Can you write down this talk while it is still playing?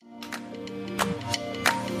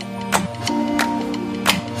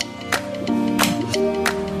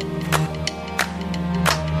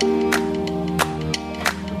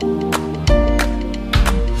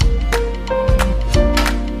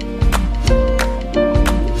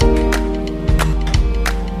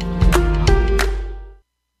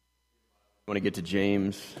get to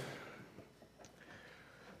James.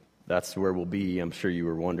 That's where we'll be. I'm sure you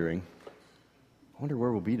were wondering. I wonder where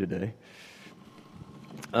we'll be today.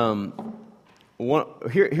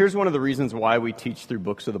 Here's one of the reasons why we teach through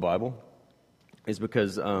books of the Bible, is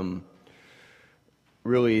because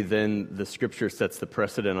really then the Scripture sets the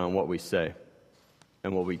precedent on what we say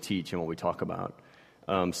and what we teach and what we talk about.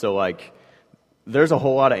 There's a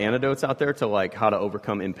whole lot of antidotes out there to how to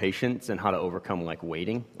overcome impatience and how to overcome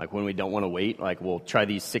waiting. When we don't want to wait, we'll try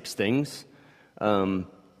these 6 things. It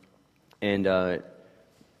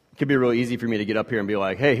could be really easy for me to get up here and be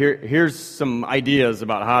like, hey, here's some ideas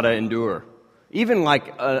about how to endure. Even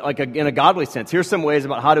in a godly sense, here's some ways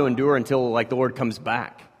about how to endure until the Lord comes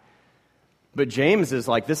back. But James is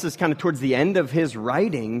this is kind of towards the end of his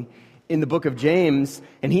writing in the book of James,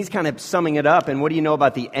 and he's kind of summing it up. And what do you know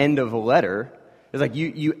about the end of a letter? It's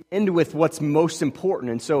you end with what's most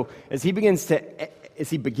important. And so as he begins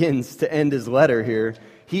to end his letter here,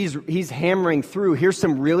 he's hammering through, here's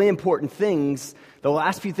some really important things, the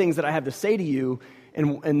last few things that I have to say to you,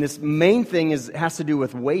 and this main thing has to do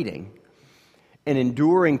with waiting and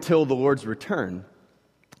enduring till the Lord's return.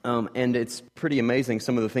 And it's pretty amazing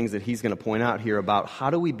some of the things that he's going to point out here about how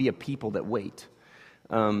do we be a people that wait.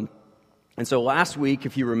 And so last week,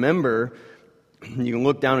 if you remember, you can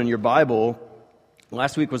look down in your Bible.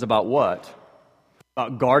 Last week was about what?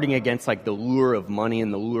 About guarding against the lure of money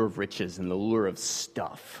and the lure of riches and the lure of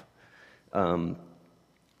stuff.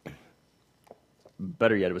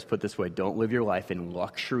 Better yet, it was put this way: don't live your life in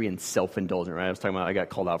luxury and self-indulgence. Right? I got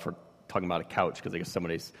called out for talking about a couch because I guess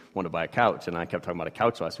somebody's wanted to buy a couch, and I kept talking about a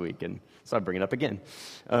couch last week, and so I bring it up again.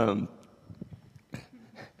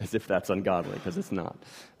 As if that's ungodly, because it's not.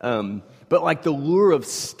 But the lure of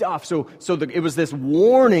stuff. So it was this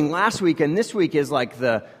warning last week, and this week is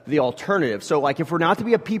the alternative. So if we're not to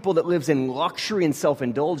be a people that lives in luxury and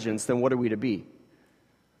self-indulgence, then what are we to be?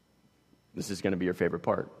 This is going to be your favorite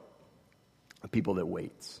part. A people that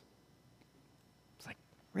waits. It's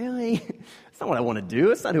really? That's not what I want to do.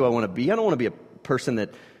 It's not who I want to be. I don't want to be a person that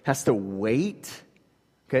has to wait.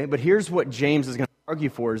 Okay, but here's what James is going to argue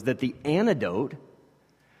for, is that the antidote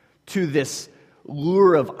to this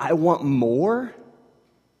lure of I want more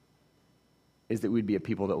is that we'd be a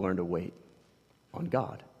people that learn to wait on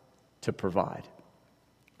God to provide.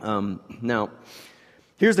 Now,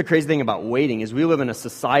 here's the crazy thing about waiting is we live in a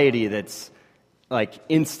society that's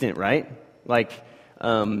instant, right?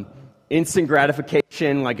 Instant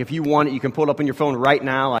gratification. If you want it, you can pull it up on your phone right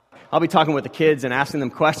now. I'll be talking with the kids and asking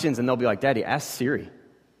them questions, and they'll be like, Daddy, ask Siri.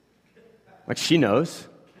 She knows.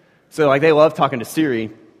 So they love talking to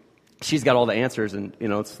Siri. She's got all the answers, and,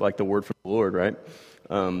 it's the word from the Lord, right?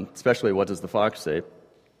 Especially, what does the fox say?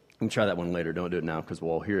 We can try that one later. Don't do it now, because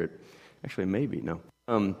we'll all hear it. Actually, maybe, no.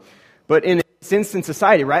 But in this instant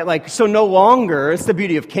society, right? So no longer, it's the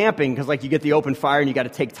beauty of camping, because, you get the open fire, and you got to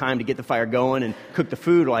take time to get the fire going and cook the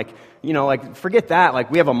food. Forget that.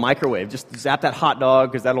 We have a microwave. Just zap that hot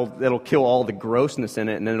dog, because that'll kill all the grossness in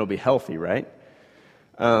it, and then it'll be healthy, right?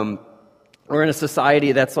 We're in a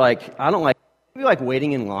society that's I don't like, we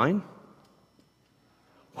waiting in line.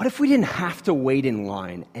 What if we didn't have to wait in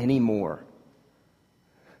line anymore?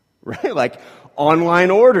 Right? Online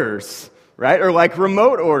orders, right? Or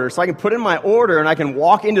remote orders. So I can put in my order and I can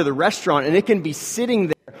walk into the restaurant and it can be sitting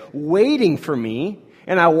there waiting for me,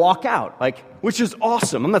 and I walk out. Which is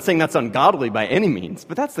awesome. I'm not saying that's ungodly by any means,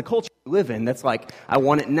 but that's the culture we live in. That's I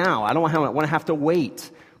want it now. I don't want to have to wait.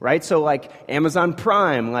 Right? So Amazon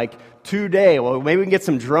Prime, 2-day. Well, maybe we can get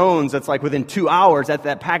some drones that's within 2 hours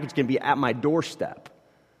that package can be at my doorstep.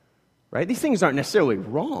 Right? These things aren't necessarily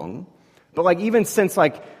wrong, but even since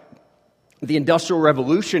the Industrial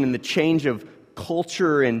Revolution and the change of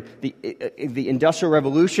culture and the Industrial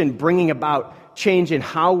Revolution bringing about change in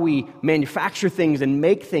how we manufacture things and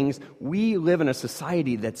make things, we live in a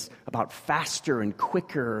society that's about faster and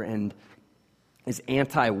quicker and is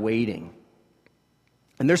anti-waiting.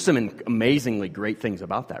 And there's some amazingly great things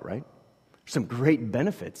about that, right? Some great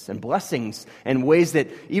benefits and blessings and ways that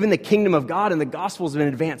even the kingdom of God and the gospel has been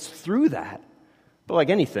advanced through that. But like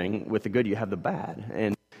anything, with the good you have the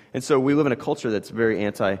bad. And so we live in a culture that's very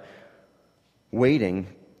anti-waiting.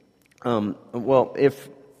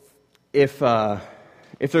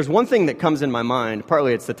 If there's one thing that comes in my mind,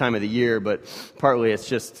 partly it's the time of the year, but partly it's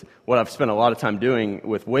just what I've spent a lot of time doing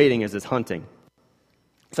with waiting is hunting.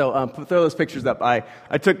 So throw those pictures up. I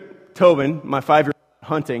took Tobin, my 5-year-old,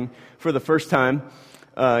 hunting for the first time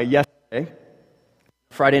yesterday,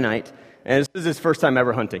 Friday night. And this is his first time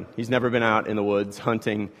ever hunting. He's never been out in the woods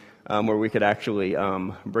hunting where we could actually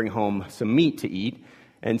bring home some meat to eat.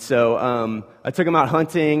 And so I took him out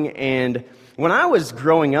hunting, and when I was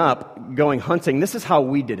growing up going hunting, this is how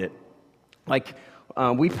we did it. Like,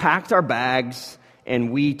 we packed our bags,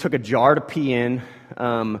 and we took a jar to pee in,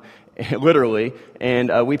 literally,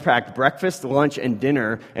 and we packed breakfast, lunch, and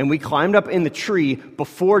dinner, and we climbed up in the tree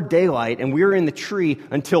before daylight, and we were in the tree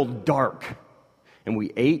until dark. And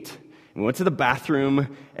we ate, and we went to the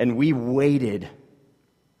bathroom, and we waited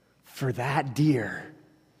for that deer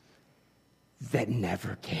that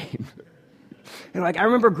never came. And like, I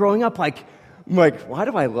remember growing up, like, why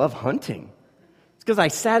do I love hunting? It's because I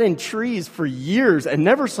sat in trees for years and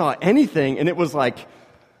never saw anything, and it was like,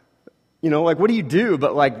 like, what do you do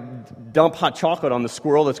but like dump hot chocolate on the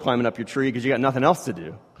squirrel that's climbing up your tree because you got nothing else to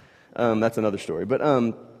do? That's another story. But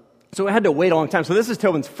so I had to wait a long time. So this is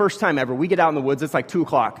Tobin's first time ever. We get out in the woods. It's like 2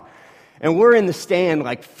 o'clock, and we're in the stand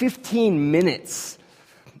like 15 minutes.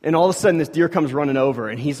 And all of a sudden, this deer comes running over,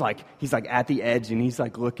 and he's like at the edge, and he's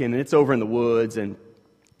like looking, and it's over in the woods, and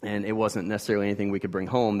it wasn't necessarily anything we could bring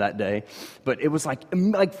home that day, but it was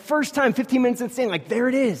like first time, 15 minutes in the stand, like there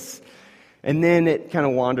it is, and then it kind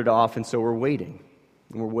of wandered off, and so we're waiting,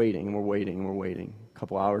 and we're waiting, and we're waiting, and we're waiting. A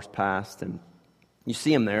couple hours passed, and you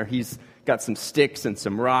see him there. He's got some sticks and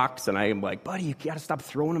some rocks, and I'm like, buddy, you got to stop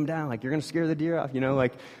throwing them down. Like, you're going to scare the deer off,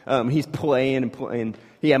 he's playing and playing.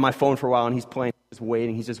 He had my phone for a while, and he's playing. He's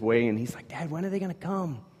just waiting, and he's like, Dad, when are they going to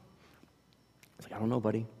come? I was like, I don't know,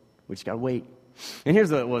 buddy. We just got to wait. And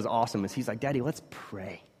here's what was awesome is he's like, Daddy, let's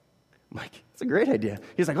pray. I'm like, it's a great idea.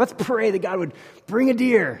 He's like, let's pray that God would bring a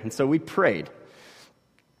deer. And so we prayed.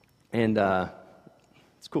 And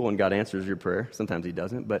it's cool when God answers your prayer. Sometimes he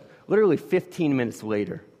doesn't. But literally 15 minutes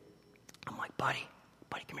later, I'm like, buddy,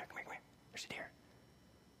 come here. There's a deer.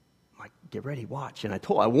 I'm like, get ready, watch. And I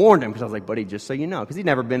warned him because I was like, buddy, just so you know, because he'd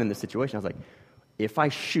never been in this situation. I was like, if I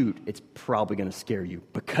shoot, it's probably going to scare you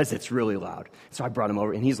because it's really loud. So I brought him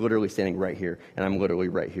over, and he's literally standing right here, and I'm literally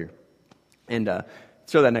right here. And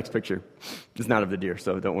show that next picture. It's not of the deer,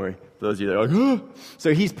 so don't worry. For those of you that are like, oh.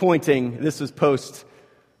 So he's pointing. This was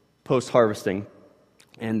post-harvesting.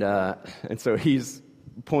 And so he's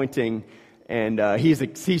pointing, and he's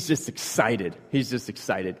just excited. He's just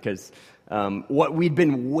excited because what we'd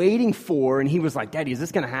been waiting for, and he was like, Daddy, is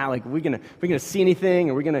this going to happen? Like, are we gonna see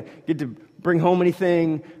anything? Are we going to get to bring home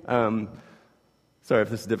anything? Sorry if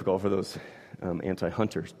this is difficult for those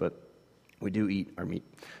anti-hunters, but we do eat our meat.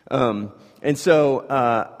 And so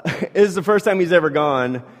it is the first time he's ever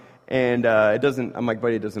gone, and I'm like,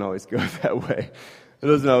 buddy, it doesn't always go that way.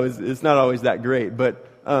 It's not always that great. But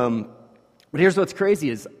here's what's crazy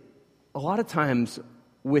is a lot of times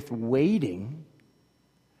with waiting,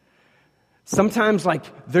 sometimes like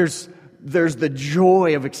there's the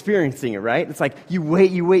joy of experiencing it, right? It's like you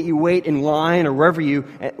wait in line or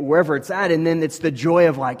wherever it's at, and then it's the joy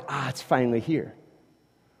of like, it's finally here,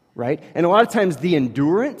 right? And a lot of times the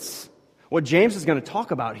endurance, what James is going to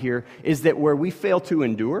talk about here is that where we fail to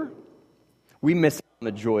endure, we miss out on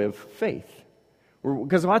the joy of faith.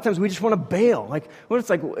 Because a lot of times we just want to bail. Like, when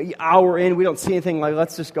it's like an hour in, we don't see anything, like,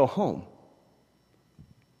 let's just go home.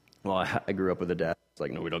 Well, I grew up with a dad. It's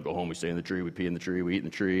like, no, we don't go home. We stay in the tree. We pee in the tree. We eat in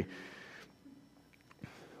the tree.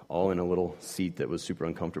 All in a little seat that was super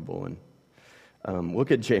uncomfortable. And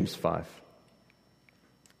look at James 5,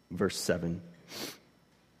 verse 7.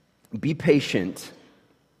 Be patient,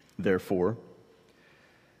 therefore,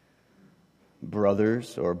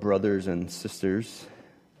 brothers and sisters,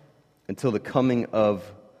 until the coming of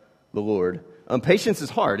the Lord. Patience is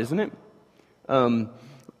hard, isn't it?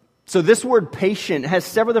 So this word patient has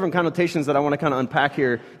several different connotations that I want to kind of unpack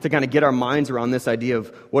here to kind of get our minds around this idea of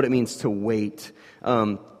what it means to wait.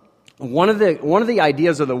 One of the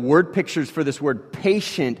ideas or the word pictures for this word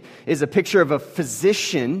patient is a picture of a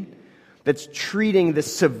physician that's treating the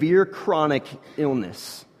severe chronic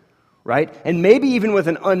illness, right? And maybe even with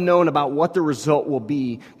an unknown about what the result will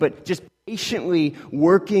be, but just patiently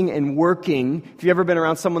working and working. If you've ever been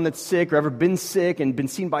around someone that's sick or ever been sick and been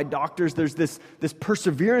seen by doctors, there's this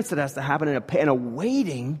perseverance that has to happen and a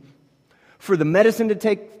waiting for the medicine to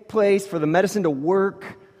take place, for the medicine to work.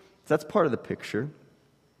 So that's part of the picture.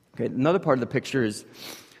 Okay, another part of the picture is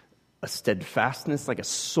a steadfastness, like a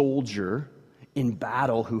soldier in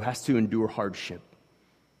battle who has to endure hardship.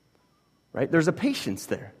 Right? There's a patience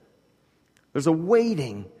there. There's a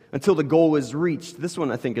waiting until the goal is reached. This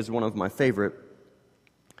one, I think, is one of my favorite.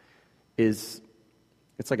 It's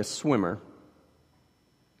like a swimmer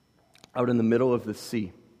out in the middle of the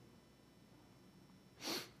sea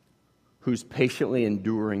who's patiently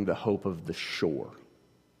enduring the hope of the shore.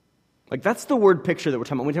 Like, that's the word picture that we're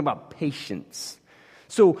talking about when we talk about patience.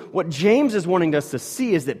 So what James is wanting us to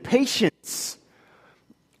see is that patience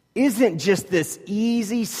isn't just this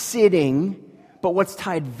easy sitting, but what's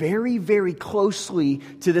tied very, very closely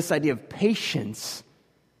to this idea of patience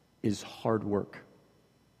is hard work.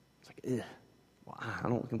 It's like,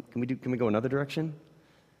 well, can we go another direction?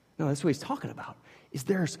 No, that's what he's talking about. Is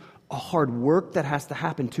there's a hard work that has to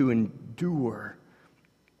happen to endure.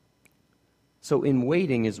 So in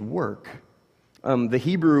waiting is work. The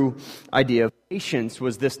Hebrew idea of patience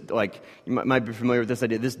was this, like, you might be familiar with this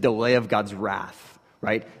idea, this delay of God's wrath,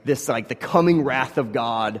 right? This, like, the coming wrath of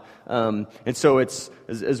God. And so it's,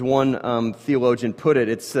 as one theologian put it,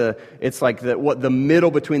 it's like the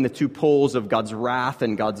middle between the two poles of God's wrath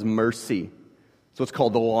and God's mercy. So it's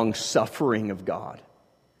called the long suffering of God,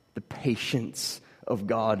 the patience of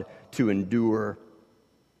God to endure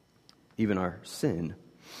even our sin.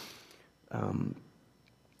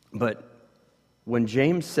 But when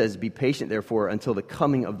James says, be patient, therefore, until the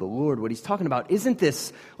coming of the Lord, what he's talking about isn't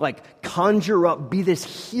this, like, conjure up, be this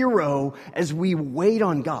hero as we wait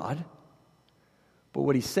on God. But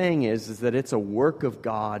what he's saying is that it's a work of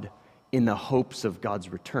God in the hopes of God's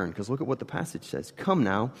return. Because look at what the passage says. Come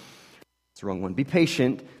now. It's the wrong one. Be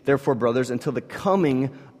patient, therefore, brothers, until the coming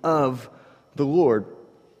of the Lord.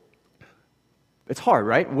 It's hard,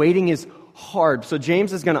 right? Waiting is hard. So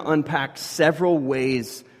James is going to unpack several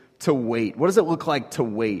ways to wait. What does it look like to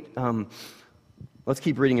wait? Let's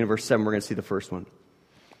keep reading in verse 7. We're going to see the first one.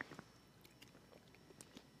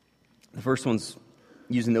 The first one's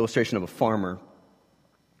using the illustration of a farmer.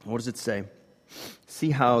 What does it say?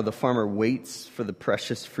 See how the farmer waits for the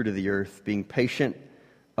precious fruit of the earth, being patient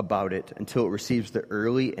about it until it receives the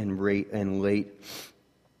early and late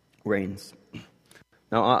rains.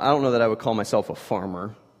 Now, I don't know that I would call myself a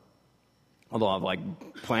farmer, although I've,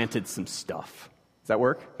 planted some stuff. Does that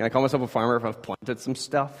work? Can I call myself a farmer if I've planted some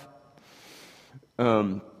stuff?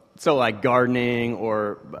 So like gardening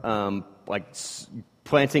or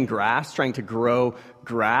planting grass, trying to grow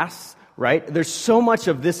grass, right? There's so much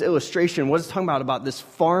of this illustration. What it's talking about this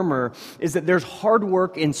farmer is that there's hard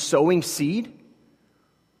work in sowing seed,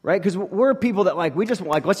 right? Because we're people that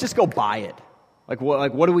let's just go buy it.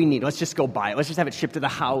 What do we need? Let's just go buy it. Let's just have it shipped to the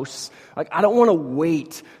house. I don't want to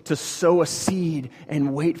wait to sow a seed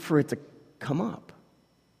and wait for it to come up.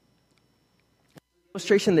 The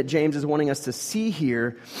illustration that James is wanting us to see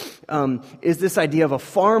here is this idea of a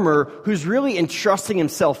farmer who's really entrusting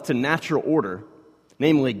himself to natural order,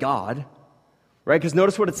 namely God, right? Because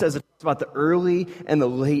notice what it says. It talks about the early and the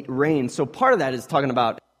late rain. So part of that is talking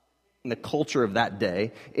about the culture of that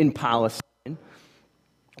day in Palestine.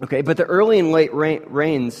 Okay, but the early and late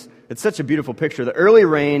rains, it's such a beautiful picture. The early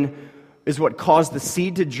rain is what caused the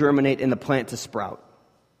seed to germinate and the plant to sprout.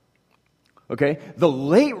 Okay, the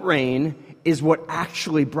late rain is what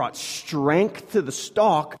actually brought strength to the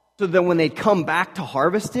stalk so that when they'd come back to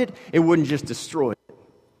harvest it, it wouldn't just destroy it.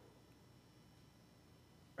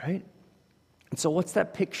 Right? And so what's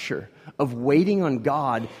that picture of waiting on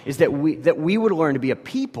God is that we would learn to be a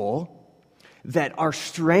people that are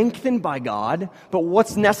strengthened by God, but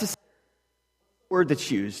what's necessary? The word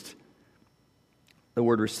that's used, the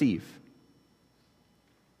word receive.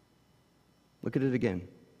 Look at it again.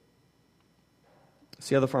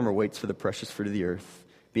 See how the farmer waits for the precious fruit of the earth,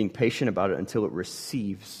 being patient about it until it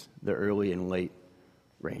receives the early and late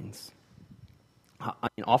rains.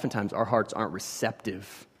 Oftentimes our hearts aren't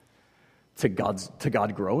receptive to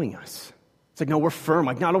God growing us. It's like, no, we're firm.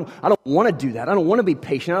 I don't want to do that. I don't want to be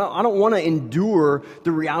patient. I don't want to endure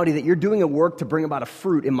the reality that you're doing a work to bring about a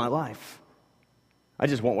fruit in my life. I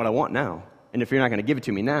just want what I want now. And if you're not going to give it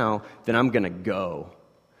to me now, then I'm going to go.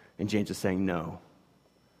 And James is saying, no.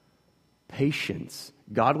 Patience,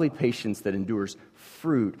 godly patience that endures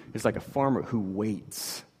fruit is like a farmer who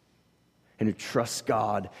waits and who trusts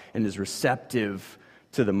God and is receptive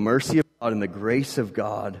to the mercy of God and the grace of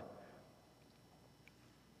God.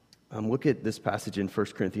 Look at this passage in 1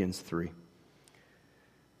 Corinthians 3. It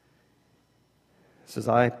says,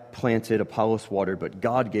 I planted, Apollos watered, but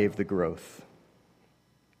God gave the growth.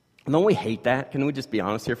 And don't we hate that? Can we just be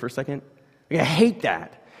honest here for a second? I hate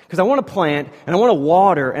that. Because I want to plant, and I want to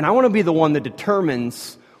water, and I want to be the one that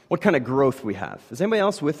determines what kind of growth we have. Is anybody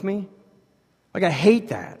else with me? I hate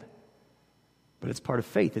that. But it's part of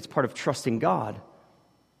faith. It's part of trusting God.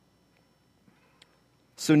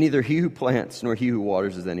 So neither he who plants nor he who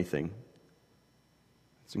waters is anything.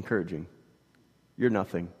 It's encouraging. You're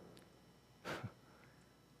nothing.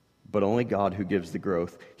 But only God who gives the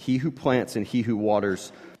growth. He who plants and he who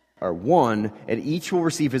waters are one, and each will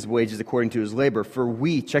receive his wages according to his labor. For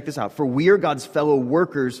we, check this out, for we are God's fellow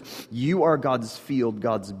workers. You are God's field,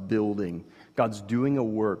 God's building. God's doing a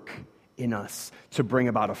work in us to bring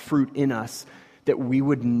about a fruit in us that we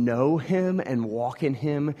would know him and walk in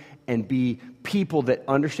him and be people that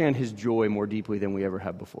understand his joy more deeply than we ever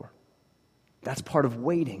have before. That's part of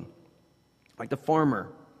waiting. Like the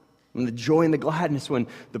farmer, and the joy and the gladness when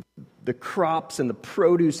the crops and the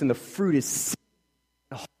produce and the fruit is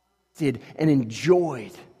harvested and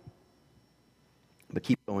enjoyed. But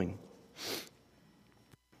keep going.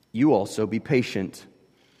 You also be patient.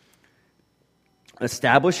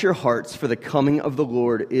 Establish your hearts, for the coming of the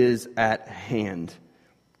Lord is at hand.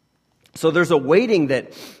 So there's a waiting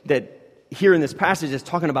that here in this passage is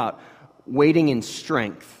talking about waiting in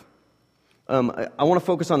strength. I want to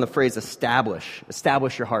focus on the phrase establish.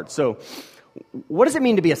 Establish your heart. So what does it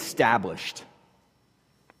mean to be established?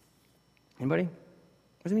 Anybody?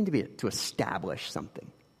 What does it mean to establish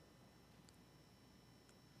something?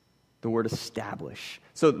 The word establish.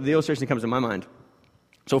 So the illustration that comes to my mind.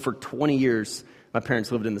 So for 20 years, my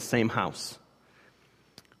parents lived in the same house.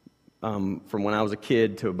 From when I was a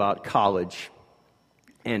kid to about college.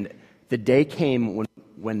 And the day came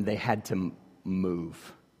when they had to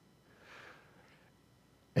move.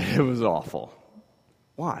 It was awful.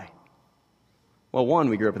 Why? Well, one,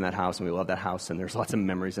 we grew up in that house and we love that house and there's lots of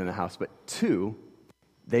memories in the house. But two,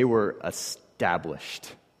 they were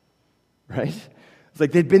established. Right? It's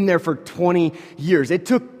like they'd been there for 20 years. It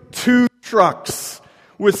took 2 trucks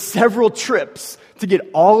with several trips to get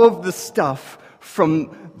all of the stuff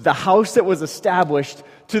from the house that was established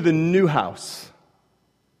to the new house.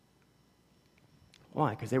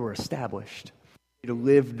 Why? Because they were established. They'd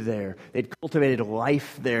lived there. They'd cultivated a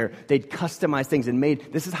life there. They'd customized things and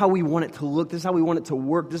made, this is how we want it to look. This is how we want it to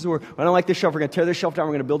work. This is where, I don't like this shelf. We're going to tear this shelf down.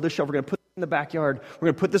 We're going to build this shelf. We're going to put it in the backyard. We're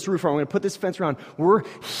going to put this roof on. We're going to put this fence around. We're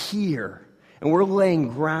here. And we're laying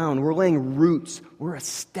ground. We're laying roots. We're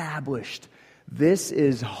established. This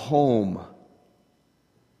is home.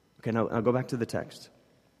 Okay, now I'll go back to the text.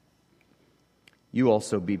 You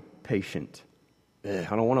also be patient. I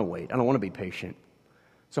don't want to wait. I don't want to be patient.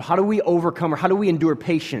 So how do we overcome, or how do we endure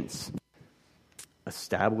patience?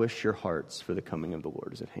 Establish your hearts, for the coming of the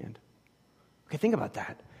Lord is at hand. Okay, think about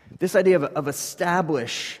that. This idea of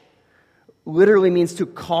establish literally means to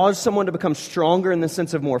cause someone to become stronger in the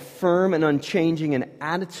sense of more firm and unchanging in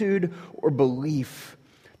attitude or belief,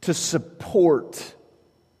 to support.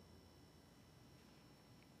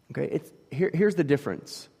 Okay, here's the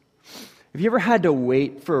difference. Have you ever had to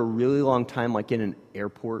wait for a really long time, like in an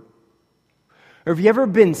airport? Or have you ever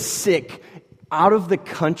been sick out of the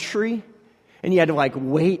country and you had to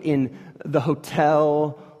wait in the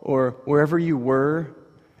hotel or wherever you were?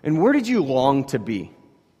 And where did you long to be?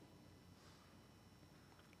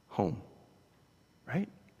 Home. Right?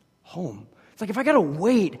 Home. It's like if I got to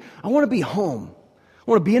wait, I want to be home. I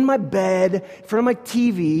want to be in my bed, in front of my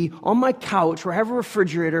TV, on my couch, where I have a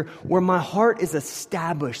refrigerator, where my heart is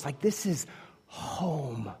established. Like this is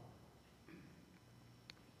home.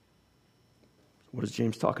 What is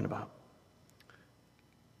James talking about?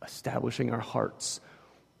 Establishing our hearts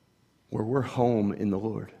where we're home in the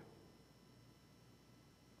Lord.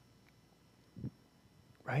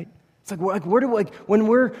 Right? It's like where do when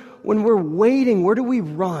we're waiting, where do we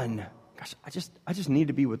run? Gosh, I just need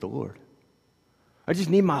to be with the Lord. I just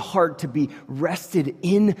need my heart to be rested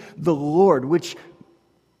in the Lord, which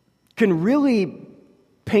can really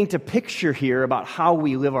paint a picture here about how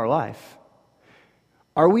we live our life.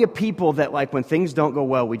 Are we a people that when things don't go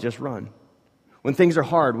well, we just run? When things are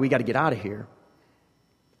hard, we got to get out of here?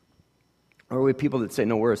 Or are we people that say,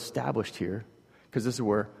 no, we're established here because this is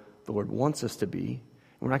where the Lord wants us to be.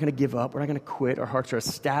 We're not going to give up. We're not going to quit. Our hearts are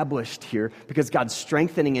established here because God's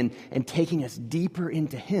strengthening and taking us deeper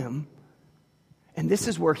into Him. And this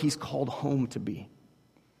is where He's called home to be.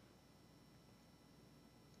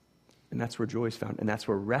 And that's where joy is found. And that's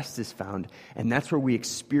where rest is found. And that's where we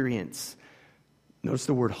experience. Notice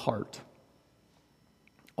the word heart.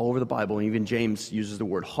 All over the Bible, and even James uses the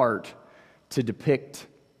word heart to depict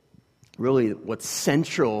really what's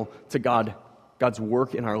central to God's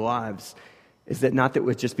work in our lives. Is that not that it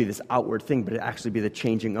would just be this outward thing, but it actually be the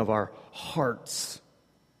changing of our hearts.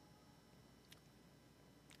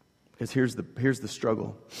 Because here's the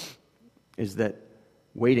struggle, is that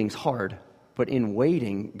waiting's hard, but in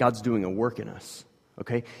waiting, God's doing a work in us.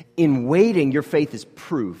 Okay? In waiting, your faith is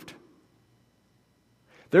proved.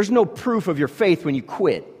 There's no proof of your faith when you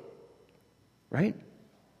quit. Right?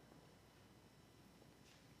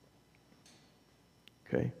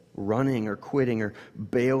 Okay? Running or quitting or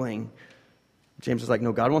bailing. James is like,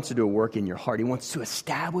 no, God wants to do a work in your heart. He wants to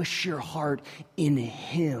establish your heart in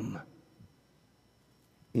Him.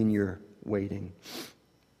 In your waiting.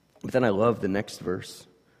 But then I love the next verse.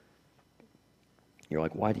 You're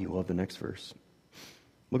like, why do you love the next verse?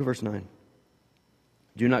 Look at verse 9.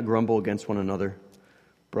 Do not grumble against one another,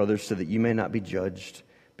 brothers, so that you may not be judged.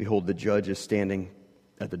 Behold, the judge is standing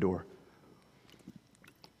at the door.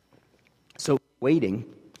 So, waiting,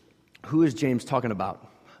 who is James talking about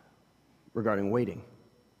regarding waiting?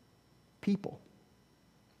 People.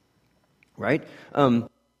 Right?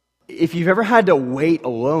 If you've ever had to wait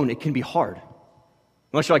alone, it can be hard.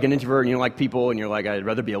 Unless you're like an introvert and you don't like people and you're like, I'd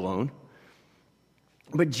rather be alone.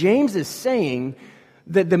 But James is saying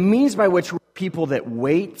that the means by which we're people that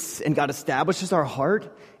waits and God establishes our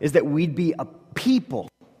heart is that we'd be a people.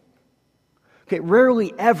 Okay,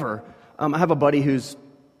 rarely ever. I have a buddy who's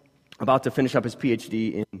about to finish up his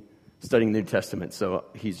PhD in studying the New Testament, so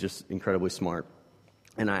he's just incredibly smart.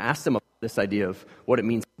 And I asked him about this idea of what it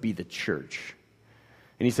means to be the church.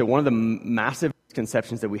 And he said one of the massive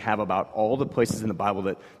misconceptions that we have about all the places in the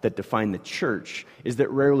Bible that define the church is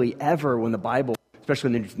that rarely ever when the Bible,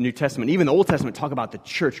 especially in the New Testament, even the Old Testament, talk about the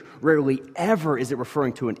church, rarely ever is it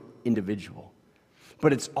referring to an individual.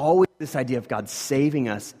 But it's always this idea of God saving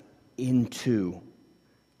us into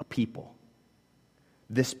a people.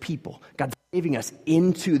 This people. God saving us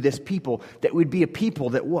into this people that would be a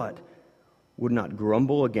people that what? Would not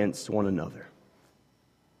grumble against one another.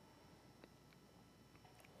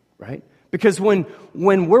 Right? Because when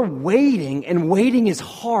we're waiting, and waiting is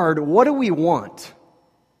hard, what do we want?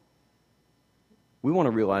 We want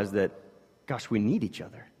to realize that, gosh, we need each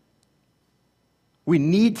other. We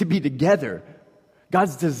need to be together.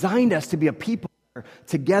 God's designed us to be a people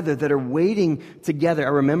together that are waiting together. I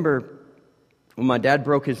remember when my dad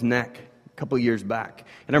broke his neck a couple years back.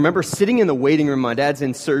 And I remember sitting in the waiting room. My dad's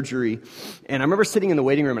in surgery. And I remember sitting in the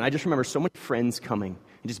waiting room, and I just remember so many friends coming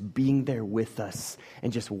and just being there with us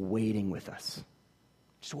and just waiting with us.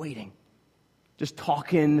 Just waiting. Just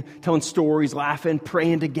talking, telling stories, laughing,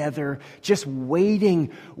 praying together, just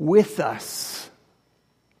waiting with us.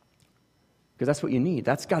 Because that's what you need.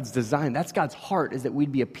 That's God's design. That's God's heart, is that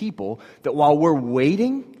we'd be a people that while we're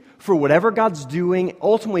waiting for whatever God's doing,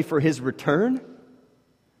 ultimately for His return,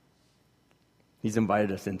 He's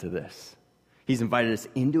invited us into this. He's invited us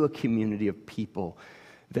into a community of people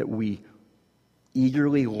that we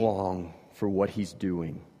eagerly long for what He's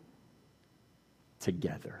doing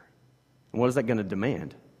together. And what is that going to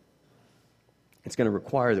demand? It's going to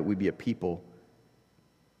require that we be a people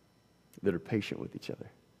that are patient with each other.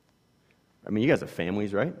 I mean, you guys have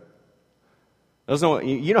families, right?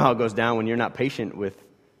 You know how it goes down when you're not patient with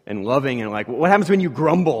and loving, and like, what happens when you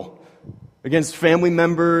grumble against family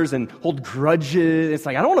members and hold grudges? It's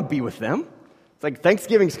like, I don't want to be with them. It's like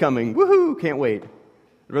Thanksgiving's coming. Woohoo, can't wait. I'd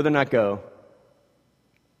rather not go.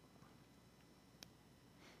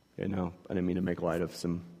 Yeah, no, I didn't mean to make light of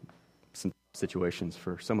some situations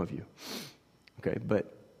for some of you. Okay,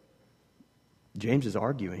 but James is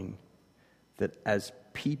arguing that as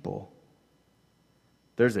people,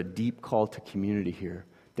 there's a deep call to community here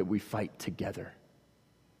that we fight together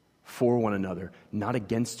for one another, not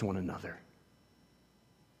against one another.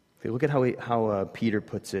 Okay, look at how Peter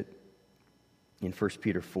puts it in 1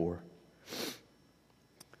 Peter 4.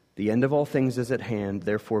 The end of all things is at hand,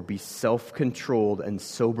 therefore be self-controlled and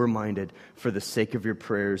sober-minded for the sake of your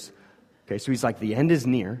prayers. Okay, so he's like, the end is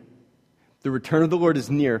near. The return of the Lord is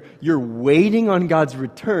near. You're waiting on God's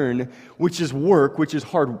return, which is work, which is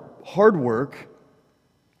hard work.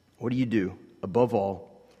 What do? Above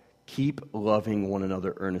all, keep loving one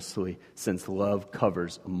another earnestly, since love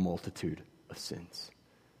covers a multitude of sins.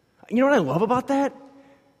 You know what I love about that?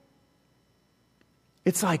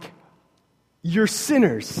 It's like, you're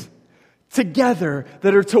sinners together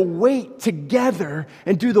that are to wait together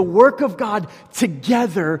and do the work of God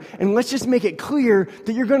together. And let's just make it clear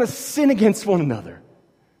that you're going to sin against one another.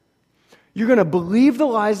 You're going to believe the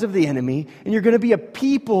lies of the enemy, and you're going to be a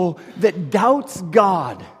people that doubts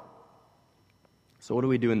God. So what do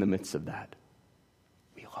we do in the midst of that?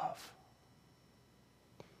 We love.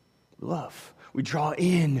 Love. We draw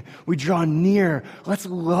in. We draw near. Let's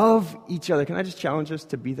love each other. Can I just challenge us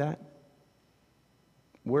to be that?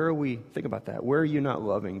 Where are we? Think about that. Where are you not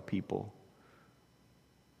loving people?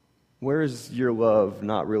 Where is your love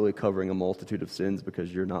not really covering a multitude of sins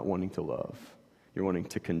because you're not wanting to love? You're wanting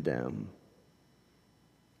to condemn.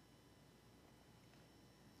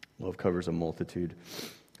 Love covers a multitude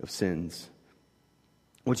of sins.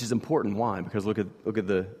 Which is important. Why? Because look at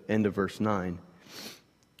the end of verse 9.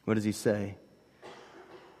 What does he say?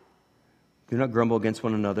 Do not grumble against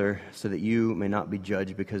one another so that you may not be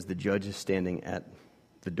judged, because the judge is standing at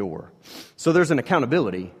the door. So there's an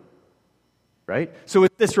accountability, right? So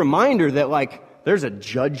it's this reminder that like there's a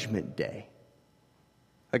judgment day.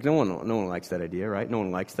 Like no one likes that idea, right? No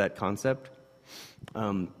one likes that concept.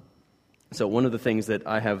 So one of the things that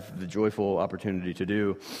I have the joyful opportunity to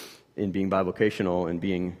do in being bivocational and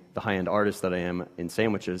being the high-end artist that I am in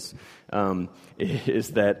sandwiches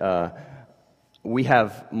is that we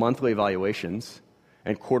have monthly evaluations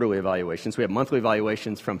and quarterly evaluations. We have monthly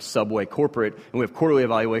evaluations from Subway corporate, and we have quarterly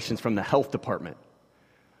evaluations from the health department.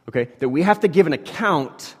 Okay? That we have to give an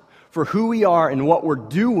account for who we are and what we're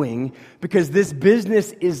doing because this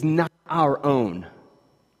business is not our own.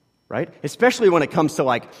 Right? Especially when it comes to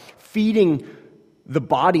like feeding the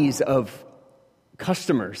bodies of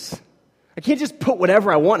customers. I can't just put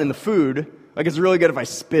whatever I want in the food. Like it's really good if I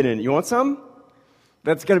spit in it. You want some?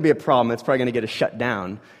 That's going to be a problem. That's probably going to get us shut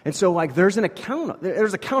down. And so like there's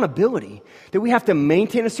accountability that we have to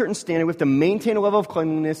maintain a certain standard. We have to maintain a level of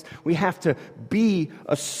cleanliness. We have to be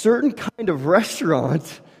a certain kind of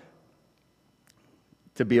restaurant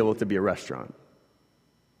to be able to be a restaurant.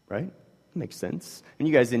 Right? Makes sense. And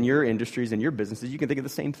you guys in your industries and your businesses, you can think of the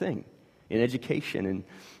same thing. In education and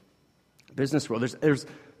business world,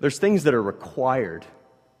 there's things that are required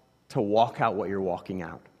to walk out what you're walking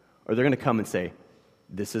out. Or they're going to come and say,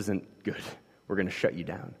 this isn't good. We're going to shut you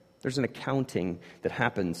down. There's an accounting that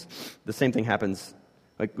happens. The same thing happens.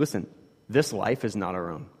 Like, listen, this life is not our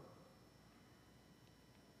own.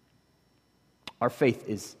 Our faith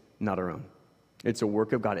is not our own. It's a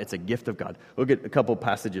work of God. It's a gift of God. Look at a couple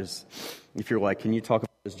passages. If you're like, can you talk about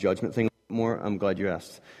this judgment thing more? I'm glad you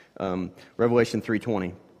asked. Revelation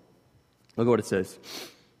 3:20. Look at what it says.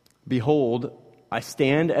 Behold, I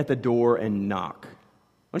stand at the door and knock.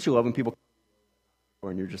 Don't you love when people come to the door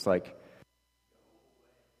and you're just like,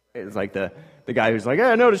 it's like the guy who's like, hey,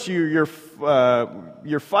 I noticed your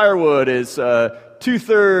firewood is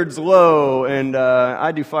 2/3 low, and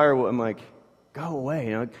I do firewood. I'm like, go away.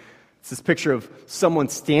 You know, it's this picture of someone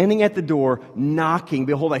standing at the door, knocking.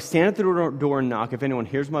 Behold, I stand at the door and knock. If anyone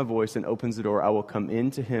hears my voice and opens the door, I will come in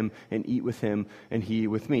to him and eat with him and he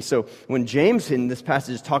with me. So when James in this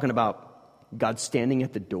passage is talking about God standing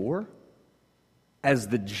at the door as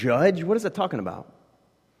the judge, what is that talking about?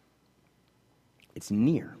 It's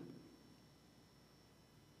near.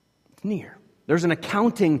 It's near. There's an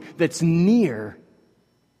accounting that's near.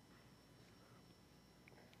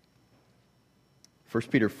 1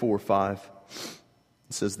 Peter 4:5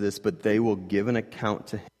 says this, but they will give an account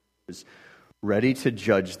to him who is ready to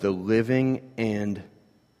judge the living and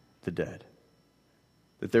the dead.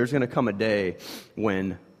 That there's going to come a day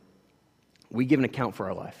when we give an account for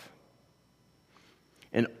our life.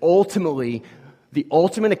 And ultimately, the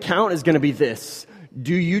ultimate account is going to be this.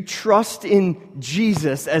 Do you trust in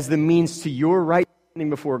Jesus as the means to your right standing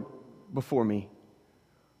before me?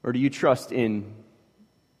 Or do you trust in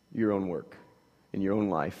your own work? In your own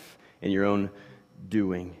life, in your own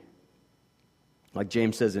doing. Like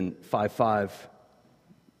James says in 5:5,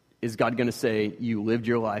 is God going to say, you lived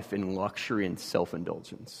your life in luxury and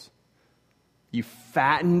self-indulgence? You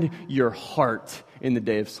fattened your heart in the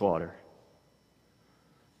day of slaughter.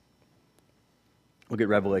 Look at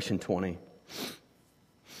Revelation 20. It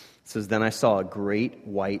says, then I saw a great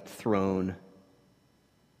white throne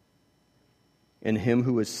and him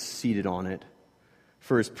who was seated on it.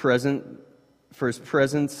 For his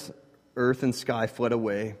presence, earth and sky fled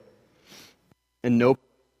away, and no place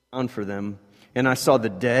was found for them. And I saw the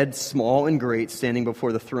dead, small and great, standing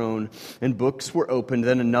before the throne, and books were opened.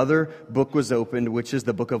 Then another book was opened, which is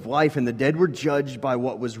the book of life, and the dead were judged by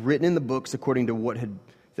what was written in the books according to what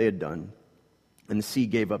they had done. And the sea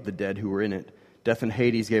gave up the dead who were in it. Death and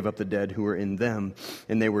Hades gave up the dead who were in them,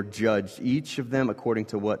 and they were judged, each of them according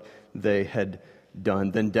to what they had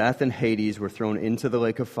done. Then death and Hades were thrown into the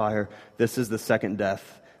lake of fire. This is the second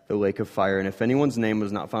death, the lake of fire. And if anyone's name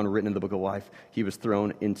was not found written in the book of life, he was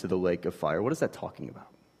thrown into the lake of fire. What is that talking about?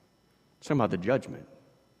 It's talking about the judgment.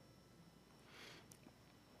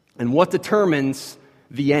 And what determines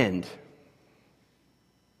the end?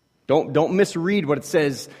 Don't misread what it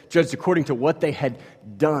says, judged according to what they had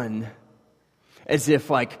done, as if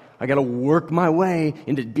like I got to work my way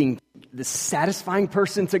into being the satisfying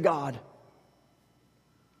person to God.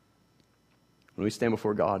 When we stand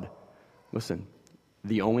before God, listen,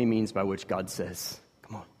 the only means by which God says,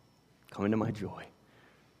 come into my joy,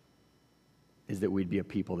 is that we'd be a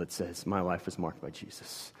people that says, my life is marked by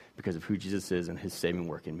Jesus because of who Jesus is and his saving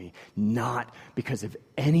work in me, not because of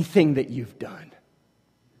anything that you've done.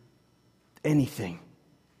 Anything.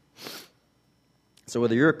 So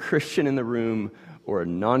whether you're a Christian in the room or a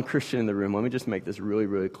non-Christian in the room, let me just make this really,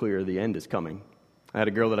 really clear. The end is coming. I had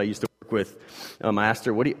a girl that I used to work with. I asked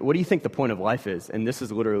her, what do you think the point of life is? And this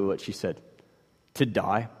is literally what she said. To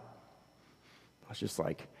die. I was just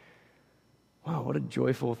like, wow, what a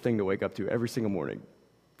joyful thing to wake up to every single morning.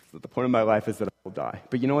 So the point of my life is that will die.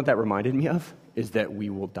 But you know what that reminded me of? Is that we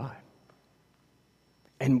will die.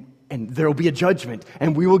 And there will be a judgment,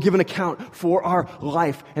 and we will give an account for our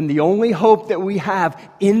life. And the only hope that we have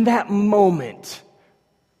in that moment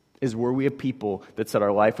is were we a people that said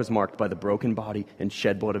our life was marked by the broken body and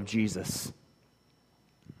shed blood of Jesus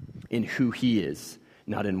in who he is,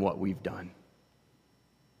 not in what we've done.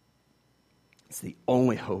 It's the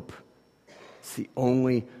only hope. It's the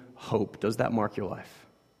only hope. Does that mark your life?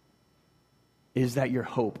 Is that your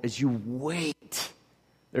hope as you wait?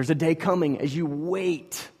 There's a day coming as you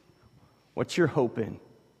wait. What's your hope in?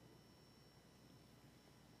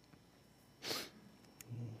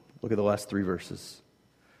 Look at the last 3 verses.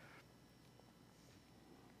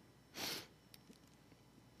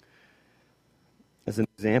 As an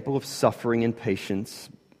example of suffering and patience,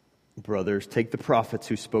 brothers, take the prophets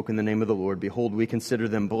who spoke in the name of the Lord. Behold, we consider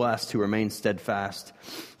them blessed who remain steadfast.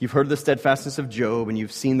 You've heard the steadfastness of Job, and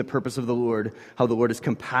you've seen the purpose of the Lord, how the Lord is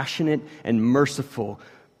compassionate and merciful.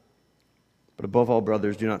 But above all,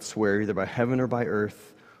 brothers, do not swear either by heaven or by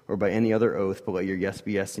earth or by any other oath, but let your yes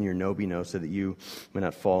be yes and your no be no, so that you may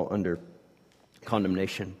not fall under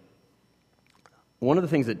condemnation. One of the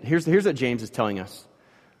things that, here's what James is telling us,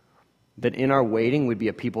 that in our waiting, we'd be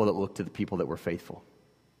a people that look to the people that were faithful.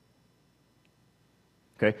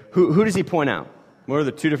 Okay? Who does he point out? What are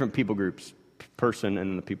the 2 different people groups? Person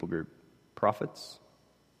and the people group. Prophets.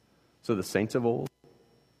 So the saints of old.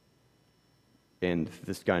 And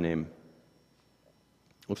this guy named,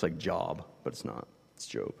 looks like Job, but it's not. It's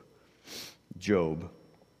Job. Job.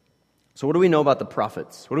 So what do we know about the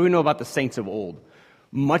prophets? What do we know about the saints of old?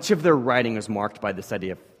 Much of their writing is marked by this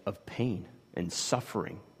idea of pain and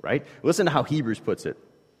suffering, right? Listen to how Hebrews puts it.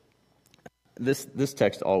 This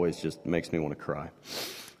text always just makes me want to cry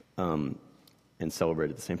and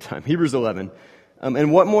celebrate at the same time. Hebrews 11.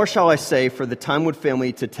 And what more shall I say, for the time would fail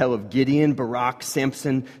me to tell of Gideon, Barak,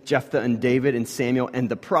 Samson, Jephthah, and David, and Samuel, and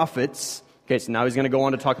the prophets. Okay, so now he's going to go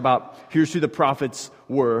on to talk about, here's who the prophets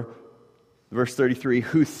were. Verse 33,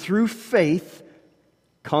 who through faith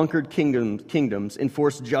conquered kingdoms,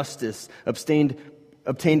 enforced justice, obtained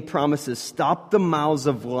promises, stopped the mouths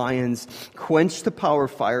of lions, quenched the power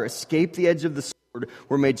of fire, escaped the edge of the sword,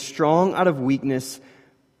 were made strong out of weakness,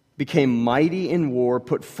 became mighty in war,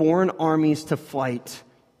 put foreign armies to flight.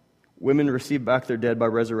 Women received back their dead by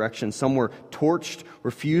resurrection. Some were torched,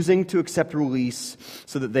 refusing to accept release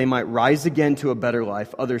so that they might rise again to a better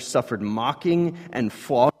life. Others suffered mocking and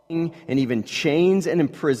flogging and even chains and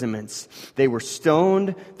imprisonments. They were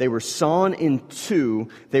stoned. They were sawn in 2.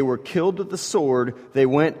 They were killed with the sword. They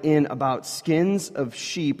went in about skins of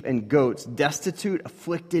sheep and goats, destitute,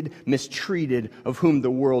 afflicted, mistreated, of whom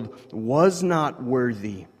the world was not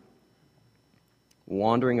worthy,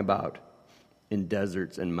 wandering about in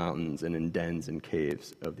deserts and mountains and in dens and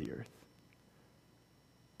caves of the earth.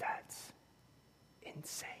 That's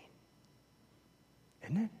insane.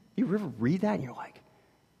 Isn't it? You ever read that and you're like,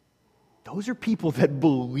 those are people that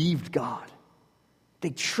believed God.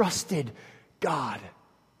 They trusted God.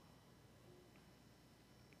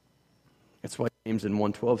 That's why James in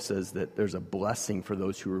 1:12 says that there's a blessing for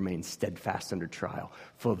those who remain steadfast under trial,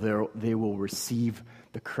 for they will receive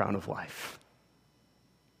the crown of life.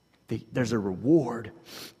 There's a reward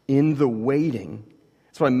in the waiting.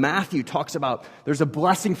 That's why Matthew talks about there's a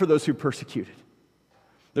blessing for those who are persecuted.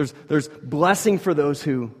 There's blessing for those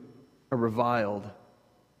who are reviled.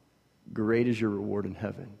 Great is your reward in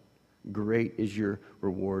heaven. Great is your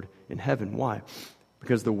reward in heaven. Why?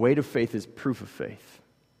 Because the weight of faith is proof of faith.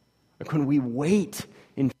 Like when we wait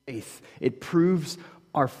in faith, it proves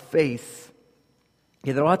our faith.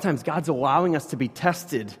 Yeah, a lot of times God's allowing us to be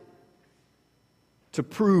tested to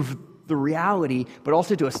prove the reality, but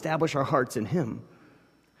also to establish our hearts in Him.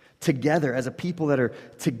 Together, as a people that are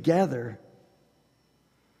together.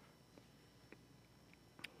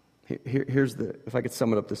 Here's if I could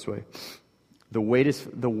sum it up this way. The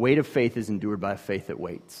weight of faith is endured by a faith that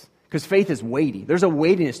waits. Because faith is weighty. There's a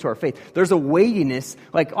weightiness to our faith. There's a weightiness,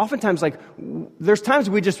 oftentimes, there's times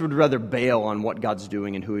we just would rather bail on what God's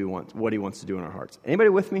doing and what He wants to do in our hearts. Anybody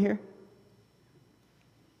with me here?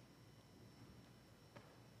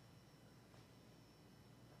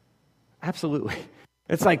 Absolutely.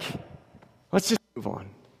 It's like, let's just move on.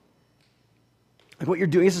 Like what you're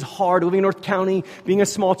doing, this is hard, living in North County, being a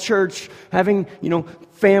small church, having,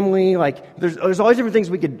 family, there's all these different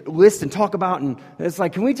things we could list and talk about, and it's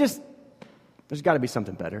like, there's got to be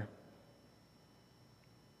something better.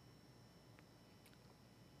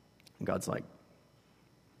 And God's like,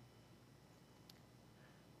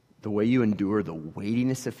 the way you endure the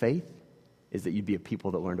weightiness of faith is that you'd be a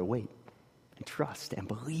people that learn to wait. and trust and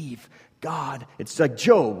believe God. It's like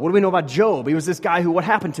Job. What do we know about Job? He was this guy who, what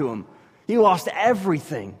happened to him? He lost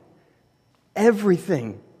everything.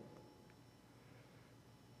 Everything.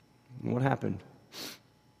 And what happened?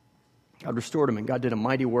 God restored him, and God did a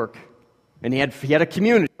mighty work. And he had a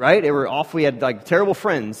community, right? He had like terrible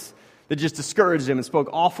friends that just discouraged him and spoke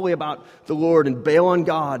awfully about the Lord and bail on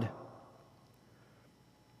God.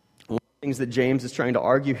 One of the things that James is trying to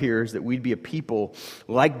argue here is that we'd be a people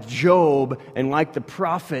like Job and like the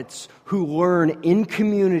prophets who learn in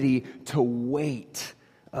community to wait.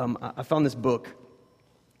 I found this book,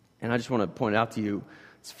 and I just want to point it out to you.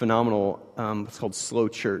 It's phenomenal. It's called Slow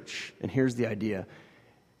Church. And here's the idea,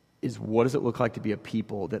 is what does it look like to be a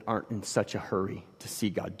people that aren't in such a hurry to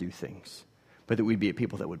see God do things, but that we'd be a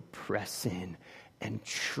people that would press in and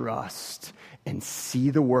trust and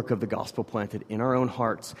see the work of the gospel planted in our own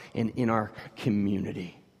hearts and in our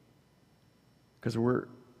community. Because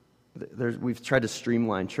we've tried to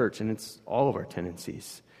streamline church, and it's all of our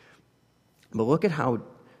tendencies. But look at how,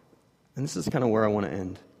 and this is kind of where I want to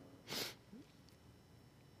end.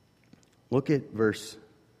 Look at verse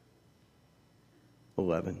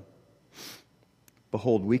 11.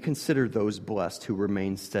 Behold, we consider those blessed who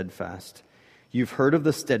remain steadfast. You've heard of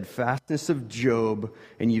the steadfastness of Job,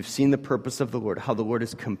 and you've seen the purpose of the Lord, how the Lord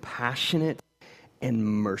is compassionate and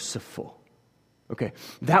merciful. Okay,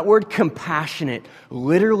 that word compassionate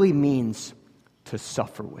literally means to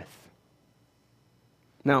suffer with.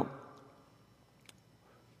 Now,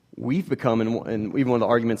 we've become, and even one of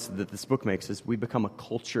the arguments that this book makes is we've become a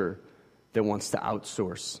culture that wants to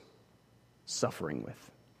outsource suffering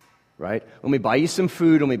with, right? Let me buy you some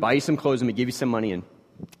food, let me buy you some clothes, let me give you some money, and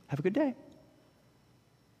have a good day.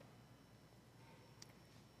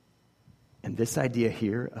 And this idea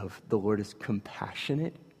here of the Lord is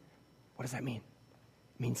compassionate, what does that mean?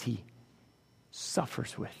 It means he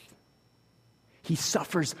suffers with. He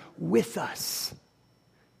suffers with us.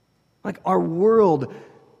 Like our world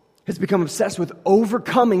has become obsessed with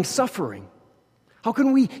overcoming suffering. How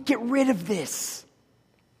can we get rid of this?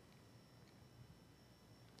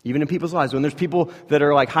 Even in people's lives, when there's people that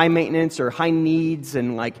are like high maintenance or high needs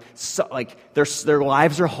and like their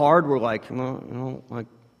lives are hard, we're like, well, like,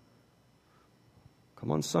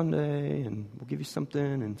 come on Sunday and we'll give you something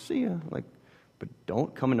and see ya. Like, but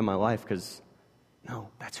don't come into my life because, no,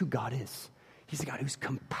 that's who God is. He's a God who's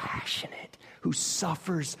compassionate, who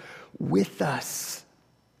suffers with us.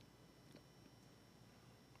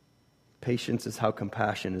 Patience is how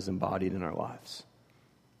compassion is embodied in our lives.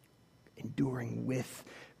 Enduring with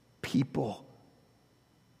people.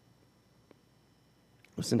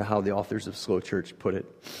 Listen to how the authors of Slow Church put it.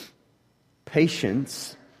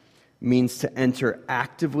 Patience means to enter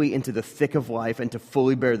actively into the thick of life and to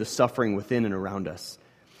fully bear the suffering within and around us.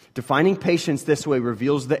 Defining patience this way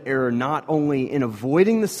reveals the error not only in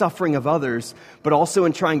avoiding the suffering of others, but also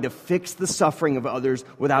in trying to fix the suffering of others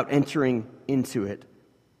without entering into it.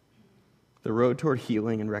 The road toward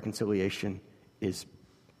healing and reconciliation is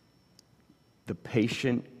the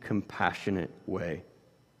patient, compassionate way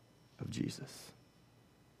of Jesus.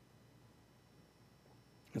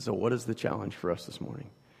 And so what is the challenge for us this morning?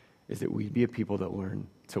 Is that we be a people that learn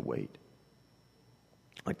to wait.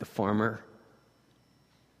 Like the farmer,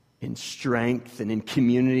 in strength and in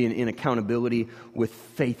community and in accountability with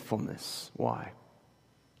faithfulness. Why?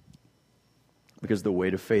 Because the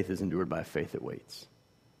weight of faith is endured by a faith that waits.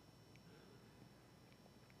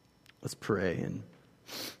 Let's pray and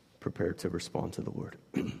prepare to respond to the Lord.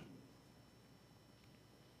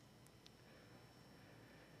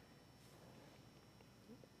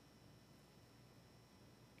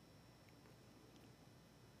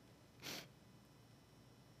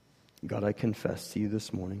 God, I confess to you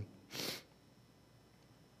this morning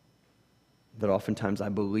that oftentimes I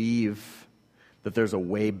believe that there's a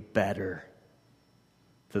way better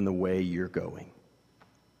than the way you're going.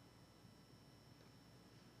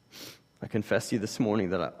 I confess to you this morning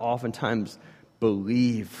that I oftentimes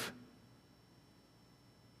believe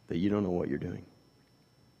that you don't know what you're doing.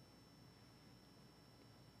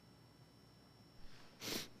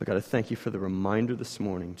 But God, I thank you for the reminder this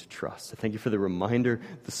morning to trust. I thank you for the reminder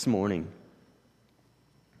this morning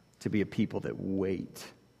to be a people that wait.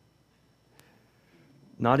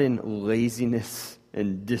 Not in laziness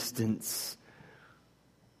and distance,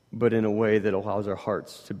 but in a way that allows our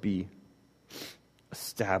hearts to be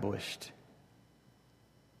established.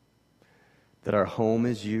 That our home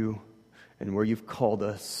is you and where you've called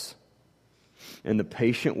us. And the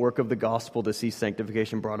patient work of the gospel to see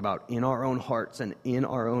sanctification brought about in our own hearts and in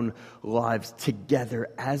our own lives together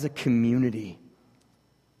as a community.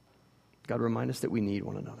 God, remind us that we need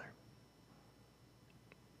one another.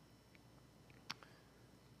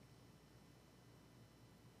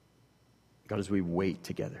 God, as we wait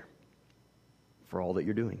together for all that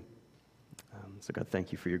you're doing. So God,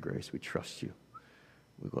 thank you for your grace. We trust you.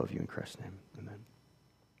 We love you in Christ's name.